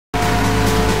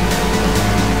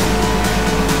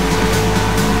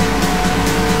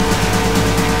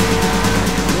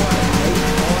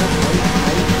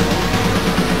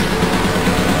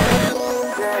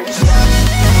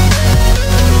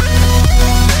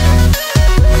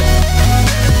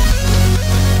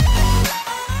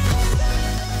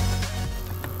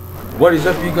What is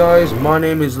up, you guys? My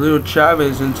name is Leo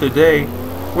Chavez, and today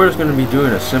we're just going to be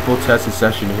doing a simple testing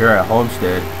session here at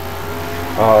Homestead.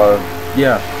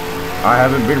 Yeah, I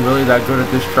haven't been really that good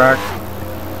at this track.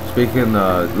 Speaking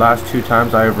the last two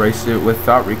times I have raced it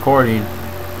without recording,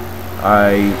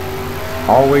 I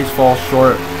always fall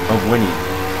short of winning.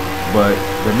 But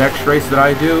the next race that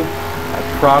I do,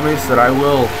 I promise that I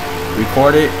will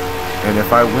record it, and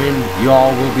if I win,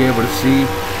 y'all will be able to see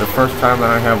the first time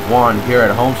that I have won here at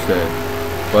Homestead.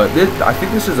 But this, I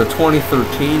think this is a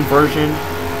 2013 version,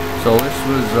 so this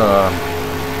was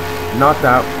not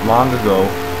that long ago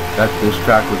that this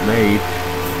track was made,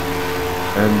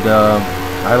 and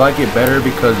I like it better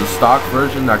because the stock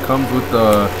version that comes with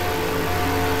the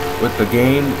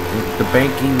game, the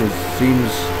banking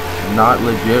seems not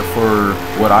legit for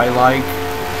what I like.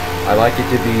 I like it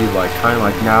to be like kind of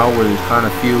like now, where there's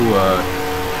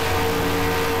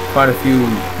quite a few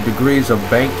degrees of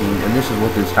banking, and this is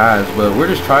what this has. But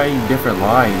we're just trying different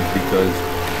lines because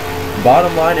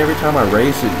bottom line, every time I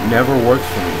race, it never works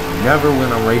for me. Never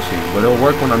when I'm racing, but it'll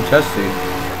work when I'm testing.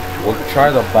 We'll try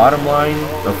the bottom line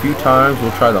a few times.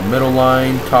 We'll try the middle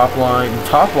line, top line. The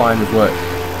top line is what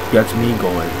gets me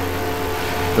going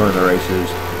during the races.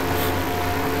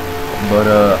 But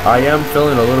I am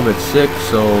feeling a little bit sick,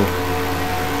 so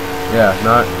yeah,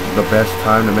 not the best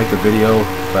time to make a video.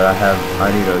 But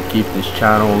I need to keep this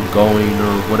channel going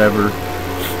or whatever.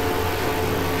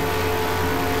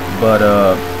 But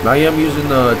I am using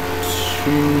the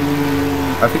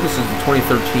I think this is the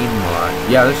 2013 mod.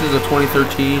 Yeah, this is a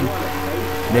 2013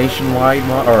 nationwide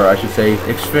mod, or I should say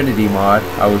Xfinity mod.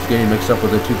 I was getting mixed up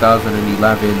with the 2011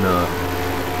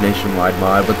 nationwide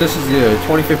mod, but this is the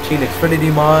 2015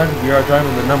 Xfinity mod. We are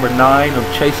driving the number 9 of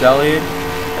Chase Elliott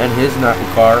and his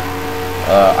Nascar.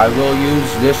 I will use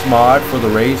this mod for the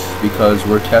race because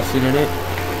we're testing in it.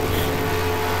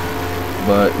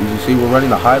 But as you see, we're running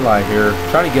the highlight here,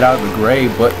 trying to get out of the gray,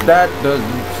 but that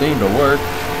doesn't seem to work.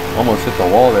 Almost hit the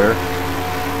wall there.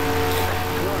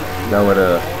 That would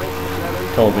have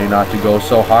told me not to go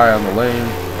so high on the lane.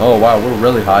 Oh wow, we're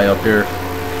really high up here.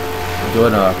 I'm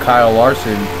doing a Kyle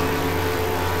Larson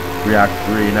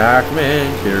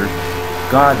reenactment here.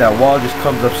 God, that wall just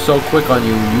comes up so quick on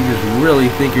you. You just really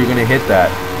think you're gonna hit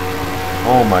that.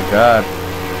 Oh my God.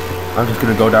 I'm just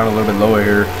gonna go down a little bit lower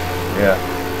here. Yeah,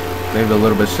 maybe a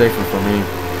little bit safer for me.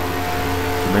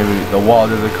 Maybe the wall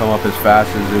doesn't come up as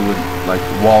fast as it would, like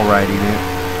wall riding it.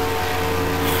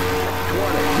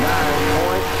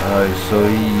 So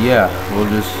yeah, we'll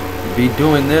just be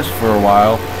doing this for a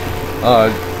while.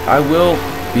 I will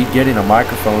be getting a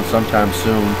microphone sometime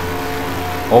soon.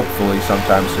 Hopefully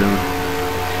sometime soon.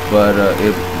 But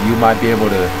if you might be able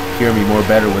to hear me more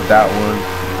better with that one,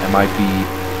 it might be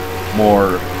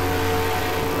more,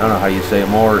 I don't know how you say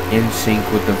it, more in sync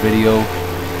with the video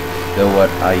than what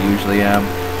I usually am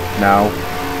now.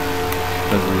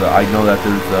 Because I know that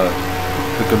there's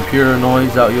the computer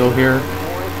noise that you'll hear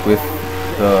with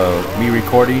me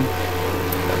recording,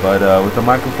 but with the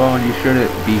microphone you shouldn't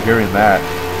be hearing that.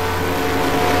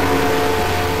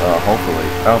 Hopefully.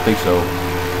 I don't think so.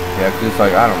 Yeah, cause it's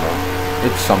like, I don't know.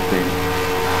 It's something.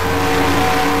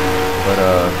 But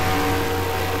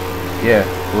yeah,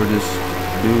 we'll just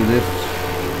do this.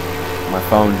 My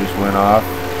phone just went off.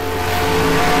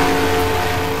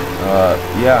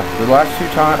 Yeah, the last two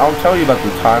times, I'll tell you about the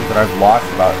times that I've lost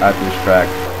at this track.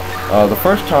 The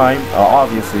first time,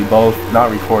 obviously both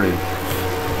not recorded,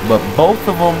 but both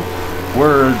of them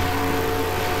were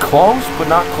close, but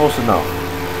not close enough.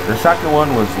 The second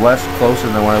one was less closer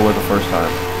than what I was the first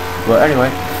time. But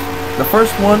anyway, the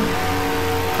first one,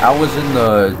 I was in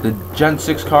the Gen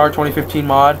 6 car 2015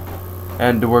 mod,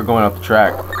 and we're going up the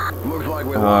track.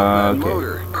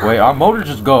 Okay. Wait, our motor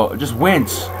just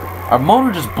went. Our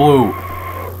motor just blew.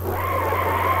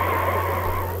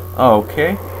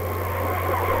 Okay.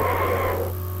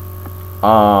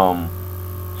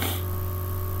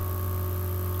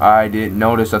 I didn't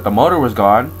notice that the motor was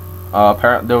gone.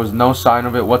 Apparently there was no sign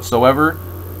of it whatsoever.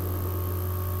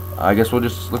 I guess we'll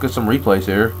just look at some replays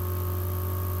here.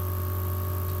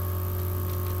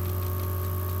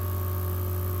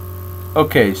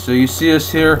 Okay, so you see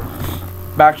us here,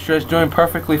 backstretch doing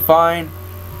perfectly fine.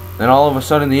 Then all of a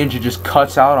sudden the engine just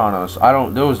cuts out on us.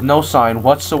 There was no sign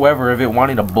whatsoever of it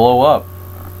wanting to blow up.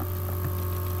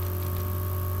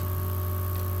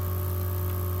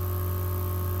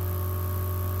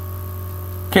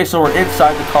 Okay, so we're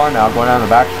inside the car now, going down the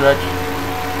backstretch,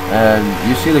 and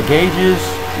you see the gauges.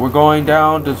 We're going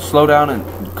down to slow down, and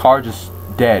the car just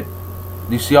dead.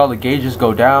 You see all the gauges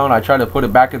go down. I tried to put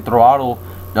it back in throttle,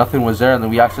 nothing was there, and then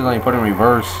we accidentally put it in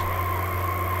reverse,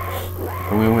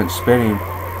 and we went spinning.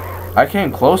 I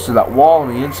came close to that wall on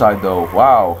the inside though.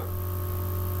 Wow.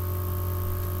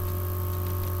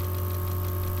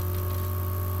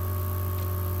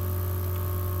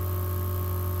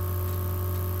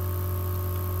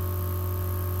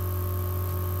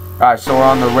 Alright, so we're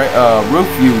on the roof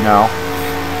view now.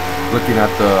 Looking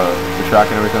at the track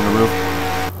and everything on the roof.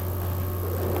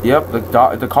 Yep,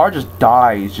 the car just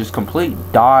dies. Just complete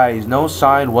dies. No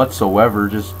sign whatsoever.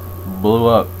 Just blew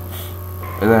up.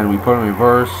 And then we put in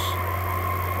reverse.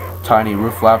 Tiny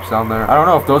roof flaps down there. I don't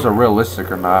know if those are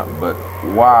realistic or not, but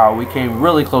wow, we came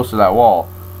really close to that wall.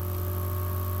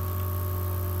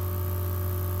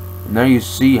 And there you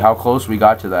see how close we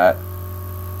got to that.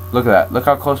 Look at that. Look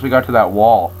how close we got to that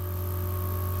wall.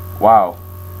 Wow.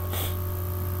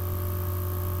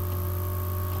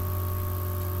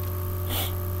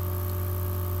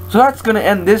 So that's going to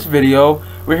end this video.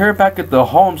 We're here back at the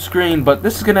home screen, but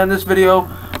this is going to end this video.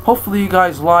 Hopefully you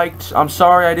guys liked. I'm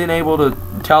sorry I didn't able to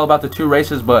tell about the 2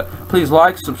 races, but please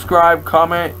like, subscribe,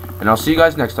 comment, and I'll see you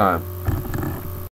guys next time.